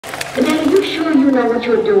you know what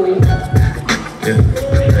you're doing?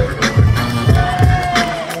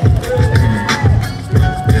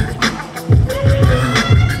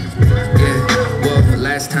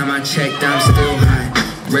 Last time I checked, I'm still high,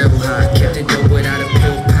 real high. Kept it dope without a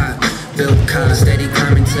pill pop. Bill Cobb, steady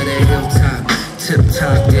climbing to the hilltop. Tip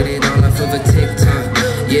top, did it all off of a TikTok.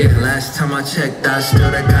 Yeah, last time I checked, I still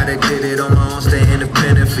that guy that did it on my own. Stay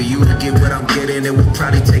independent. For you to get what I'm getting, it would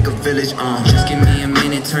probably take a village. Just give me a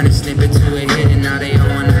minute, turn a snippet to a hit, and now they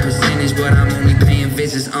on a percentage, but I'm only paying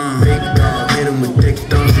visits. Big dog, hit 'em with dick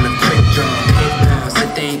thumbs and a quick draw. Hit balls,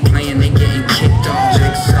 if they ain't playing, they getting kicked off.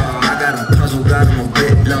 Jigsaw, I got 'em puzzled, got 'em a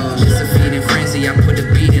bit lost. Just a feeding frenzy, I put the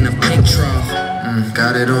beat in a pig trough.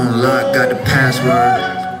 Got it on lock, got the password.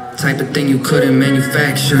 Type of thing you couldn't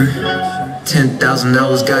manufacture.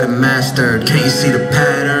 $10,000 got it mastered. Can't you see the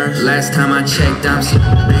patterns? Last time I checked, I'm so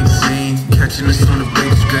big scene. Catching us on the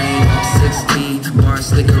big screen. 16, bar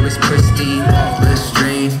slicker is pristine.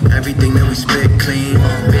 Listerine, everything that we spit clean.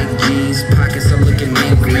 Big jeans, pockets are looking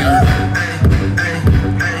mint green.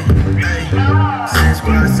 Same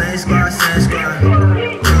squad, same squad, same squad.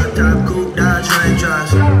 Drop top, coupe, dodge, rain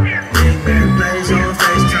drops. Big man plays on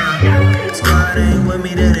FaceTime. Squad ain't with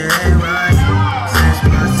me, then it ain't right. Same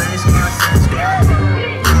squad, same squad, same squad.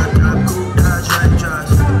 Drop top, coupe, dodge, rain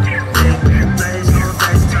drops. Big man plays on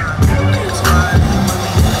FaceTime. Squad ain't with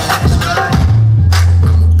me, then it ain't right.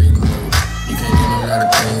 I'm a big move. You can't do a lot of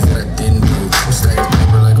things that I didn't do. I'm stacking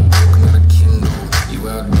paper like a book, not a Kindle. You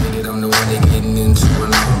outdated, I'm the one they getting into,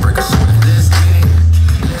 and I'm gonna break a sweat. Let's get it,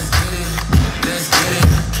 let's get it, let's get it,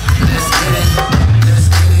 let's get it, let's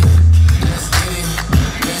get it, let's get it,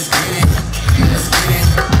 let's get it, let's get it.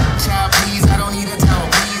 Child, please, I don't need a towel,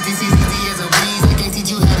 please. This is easy as a breeze. I can't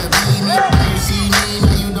teach you how to be me. Now you see me,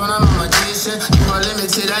 now you don't, I'm a magician. You are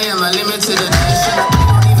limited, I am a limit to the nation. They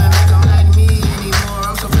don't even make them like me anymore.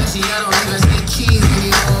 I'm so flashy, I don't even say keys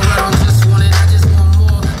anymore. I don't just want it, I just want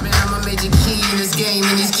more. Man, I'm a major key in this game,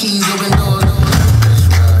 and these keys open doors.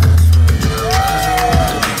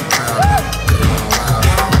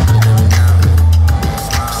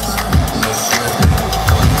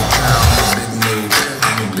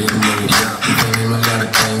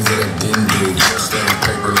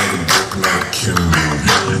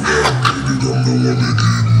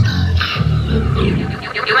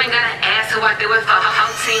 You ain't gotta ask who I do it for.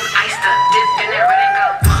 Whole team iced up, dipped in it, ready to go.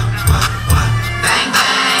 Bang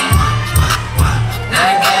bang,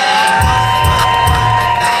 bang bang,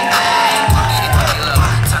 bang bang.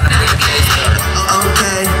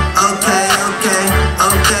 Okay, okay, okay,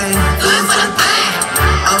 okay. Live for the bang.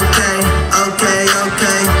 Okay, okay,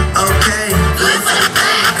 okay, okay. Live for the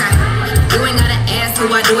bang. You ain't gotta ask who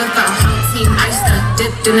I do it for. Whole team iced up,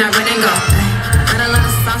 dipped in it, ready to go. Got a lot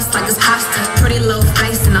of sauce like it's pasta. Pretty little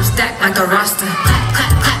face and I'm stacked like a roster. Clap,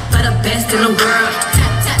 clap, clap for the best in the world.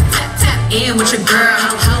 Tap, tap, tap, tap in with your girl.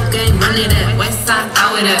 Whole gang run it up. West side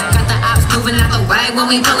throw it up. Got the ops moving out the way when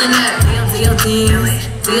we pulling up. Deal deals,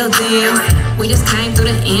 deal deals. We just came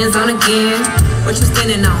through the end zone again. What you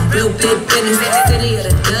standing on? Real big business. City of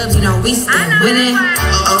the dubs, you know we still winning.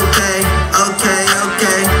 Okay, okay,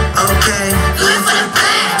 okay, okay.